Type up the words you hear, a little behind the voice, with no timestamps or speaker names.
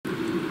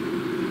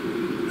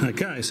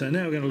Okay, so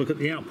now we're going to look at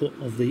the output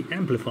of the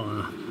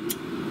amplifier.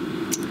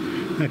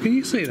 Now, can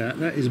you see that?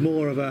 That is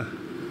more of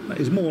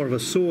a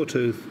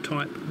sawtooth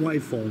type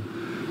waveform.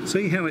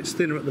 See how it's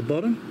thinner at the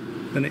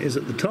bottom than it is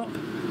at the top?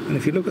 And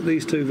if you look at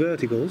these two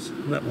verticals,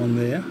 that one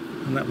there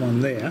and that one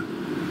there,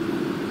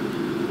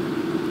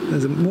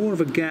 there's more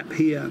of a gap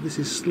here. This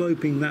is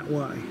sloping that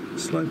way,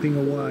 sloping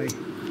away.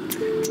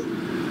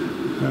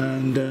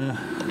 And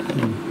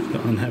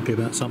got unhappy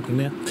about something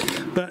there.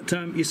 But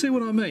you see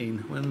what I mean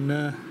when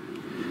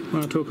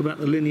I talk about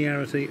the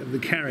linearity of the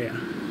carrier.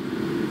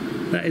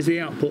 That is the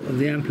output of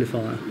the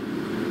amplifier.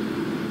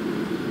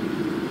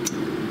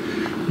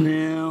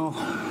 Now,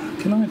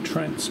 can I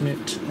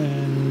transmit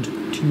and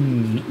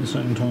tune at the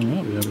same time?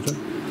 I'll be able to.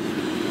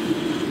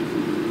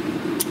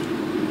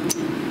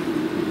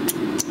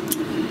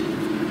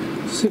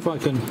 See if I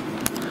can.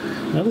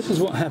 Now, this is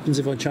what happens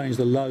if I change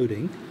the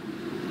loading.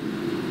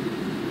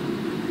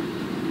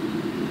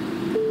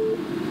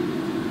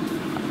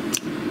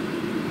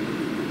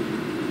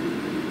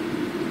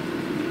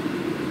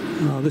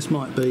 Oh, this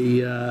might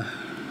be.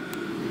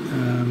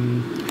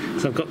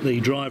 So I've got the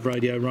drive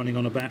radio running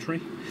on a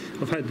battery.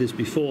 I've had this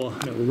before,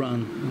 it will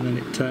run and then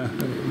it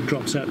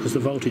drops out because the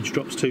voltage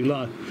drops too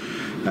low.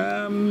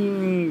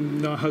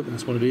 I hope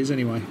that's what it is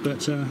anyway,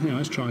 but anyway,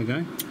 let's try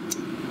again.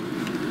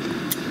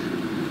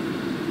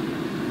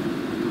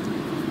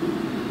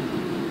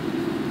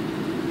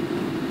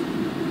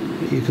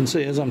 You can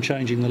see as I'm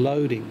changing the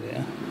loading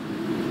there,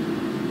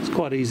 it's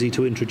quite easy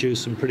to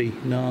introduce some pretty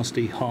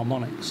nasty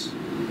harmonics.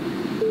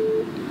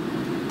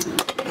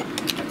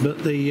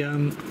 But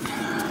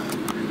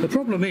the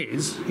problem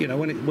is, you know,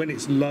 when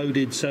it's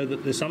loaded so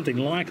that there's something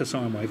like a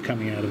sine wave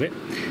coming out of it,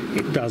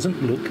 it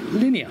doesn't look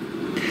linear.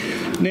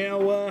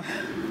 Now,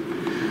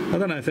 I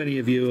don't know if any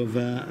of you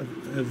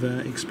have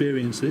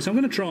experienced this. I'm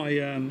going to try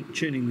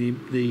tuning the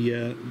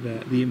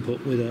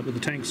input with a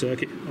tank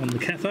circuit on the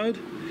cathode.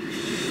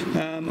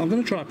 I'm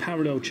going to try a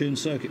parallel tune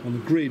circuit on the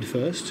grid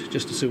first,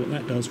 just to see what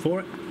that does for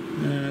it.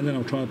 And then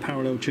I'll try a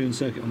parallel tune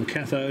circuit on the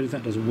cathode. If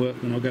that doesn't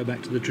work, then I'll go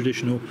back to the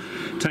traditional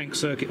tank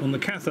circuit on the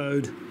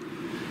cathode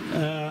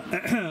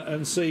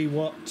and see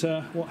what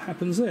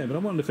happens there. But I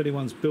wonder if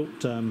anyone's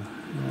built any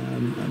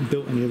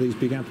of these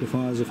big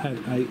amplifiers have had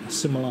a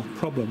similar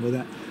problem with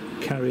that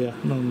carrier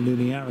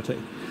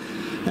non-linearity.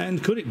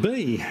 And could it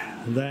be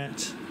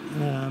that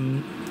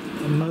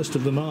most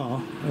of them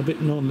are a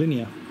bit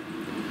non-linear?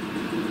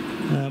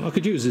 I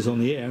could use this on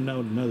the air and no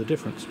one would know the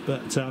difference,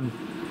 but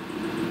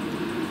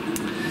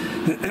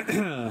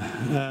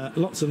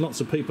lots and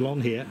lots of people on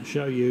here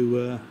show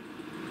you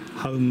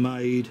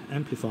homemade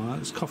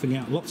amplifiers coughing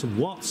out lots of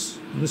watts,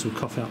 and this will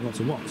cough out lots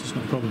of watts, it's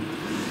not a problem.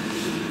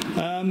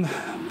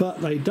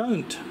 But they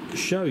don't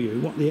show you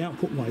what the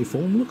output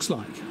waveform looks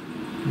like.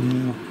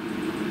 Now,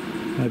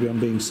 maybe I'm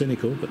being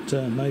cynical, but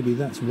maybe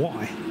that's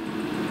why.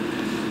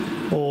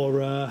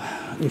 Or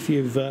if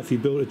you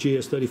built a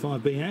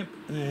GS-35B amp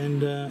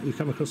and you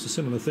come across a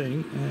similar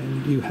thing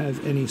and you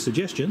have any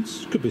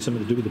suggestions, could be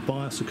something to do with the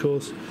bias, of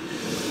course.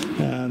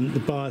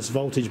 The bias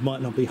voltage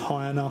might not be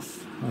high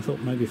enough. I thought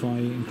maybe if I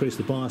increase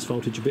the bias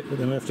voltage a bit, but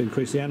then we have to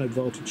increase the anode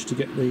voltage to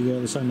get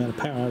the same amount of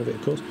power out of it,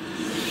 of course.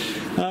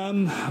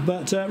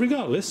 But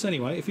regardless,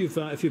 anyway, if you've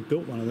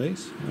built one of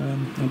these,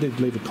 I did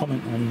leave a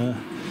comment on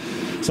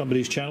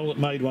somebody's channel that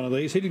made one of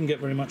these. He didn't get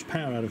very much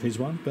power out of his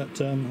one, but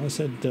I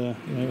said, you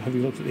know, have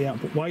you looked at the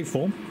output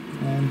waveform?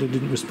 And he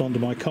didn't respond to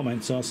my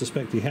comment, so I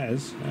suspect he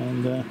has.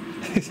 And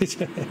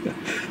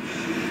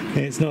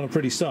it's not a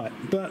pretty sight.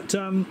 But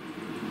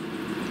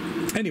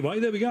anyway,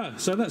 there we go.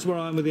 So that's where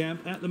I am with the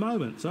amp at the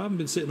moment. So I haven't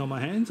been sitting on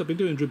my hands. I've been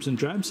doing dribs and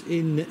drabs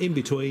in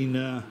between,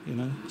 you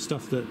know,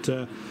 stuff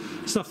that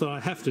I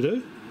have to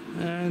do,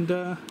 and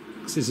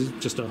this is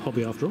just a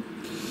hobby after all.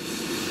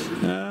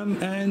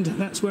 And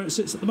that's where it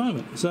sits at the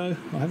moment. So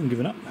I haven't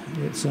given up.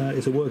 It's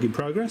a work in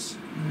progress,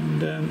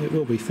 and it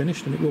will be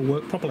finished and it will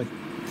work properly.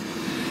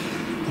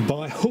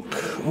 By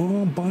hook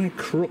or by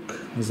crook,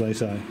 as they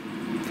say.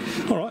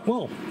 Alright,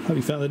 well, hope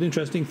you found that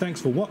interesting. Thanks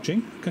for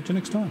watching. Catch you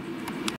next time.